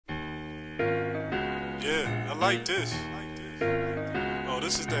like this. Oh,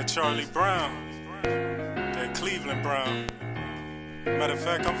 this is that Charlie Brown, that Cleveland Brown. Matter of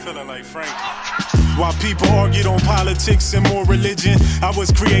fact, I'm feeling like Frank. While people argued on politics and more religion, I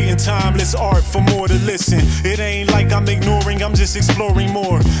was creating timeless art for more to listen. It ain't like I'm ignoring, I'm just exploring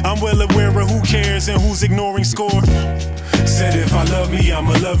more. I'm well aware of who cares and who's ignoring score. Said if I love me,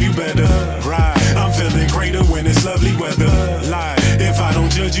 I'ma love you better. Right, I'm feeling greater when it's lovely weather. Lie, if I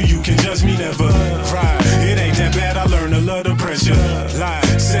don't judge you, you can judge me never. Right, it ain't that bad, I learned to love the pressure. Lie,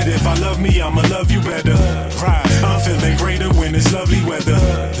 said if I love me, I'ma love you better. Right, I'm feeling greater when it's lovely weather.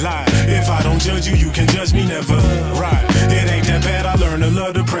 Lie, if I don't judge you, you can judge me never. Right, it ain't that bad, I learned to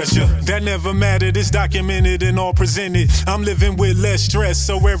love the pressure. That never mattered, it's documented and all presented. I'm living with less stress,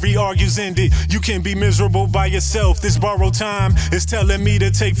 so every argue's ended. You can be miserable by yourself, this borrowed time is telling me to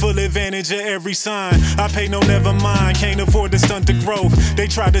take full advantage of every sign. I pay no never mind, can't afford to stunt the growth. They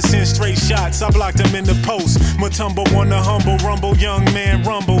tried to send straight shots, I blocked them in the post. Matumbo on the humble rumble, young man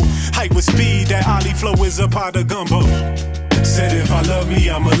rumble. Hype with speed, that Ollie flow is a pot of gumbo. Said if I love me,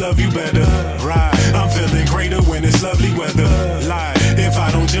 I'ma love you better. Right, I'm feeling greater when it's lovely weather. Lie, if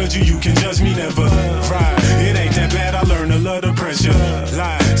I don't judge you, you can judge me never. Right, it ain't that bad, I learned to love the pressure.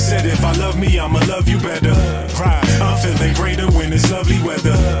 Lie, said if I love me, I'ma love you better. Right, I'm feeling greater when it's lovely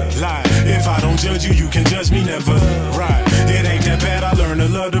weather. Lie, if I don't judge you, you can judge me never. Right, it ain't that bad, I learned to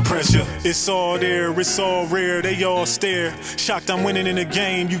love the pressure. It's all there, it's all rare, they all stare. Shocked I'm winning in a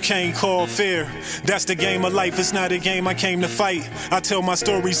game you can't call fair. That's the game of life, it's not a game I came to fight. I tell my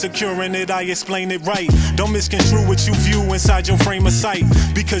story securing it, I explain it right. Don't misconstrue what you view inside your frame of sight,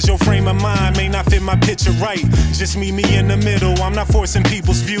 because your frame of mind may not fit my picture right. Just meet me in the middle, I'm not forcing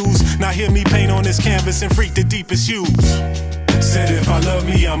people's views. Now hear me paint on this canvas and freak the deepest hues. Said if I love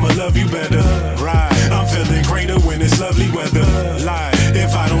me, I'ma love you better. Right, I'm feeling greater when it's lovely weather. Lie,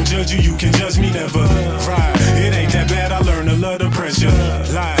 if I don't judge you, you can judge me never. Right, it ain't that bad, I learned to love the pressure.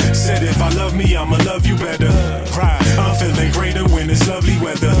 Lie, said if I love me, I'ma love you better. Right, I'm feeling greater when it's lovely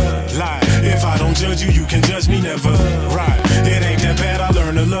weather. Lie, if I don't judge you, you can judge me never. Right, it ain't that bad, I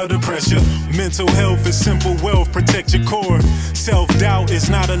learned to love the pressure. Mental health is simple wealth, protect your core. Self-doubt is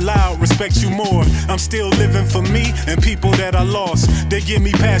not allowed, respect you more. I'm still living for me and people that I lost. They give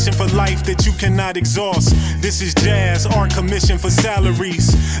me passion for life that you cannot exhaust. This is jazz, art commission for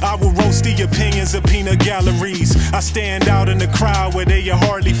salaries. I will roast the opinions of peanut galleries. I stand out in the crowd where they are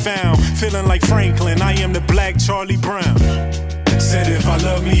hardly found. Feeling like Franklin, I am the black Charlie Brown. Said if I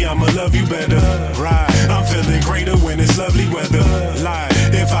love me, I'ma love you better. Right, I'm feeling greater when it's lovely weather. Lie,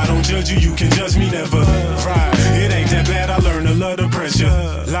 if I don't judge you, you can judge me never. Right, it ain't that bad, I learned to love the pressure.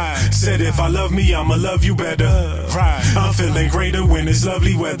 Lie, said if I love me, I'ma love you better. Right, I'm feeling greater when it's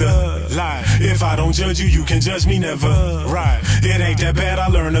lovely weather. Lie, if I don't judge you, you can judge me never. Right, it ain't that bad, I learned to love the pressure. Lie, if I don't judge you, you can judge me never. Right, it ain't that bad, I learned to love the pressure. Lie, if I don't judge you, you can judge me never. Right, it ain't that bad, I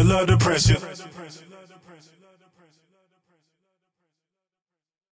learned to love the pressure. Lie, if I don't judge you, you can judge me never. Right, it ain't that bad, I learned to love the pressure.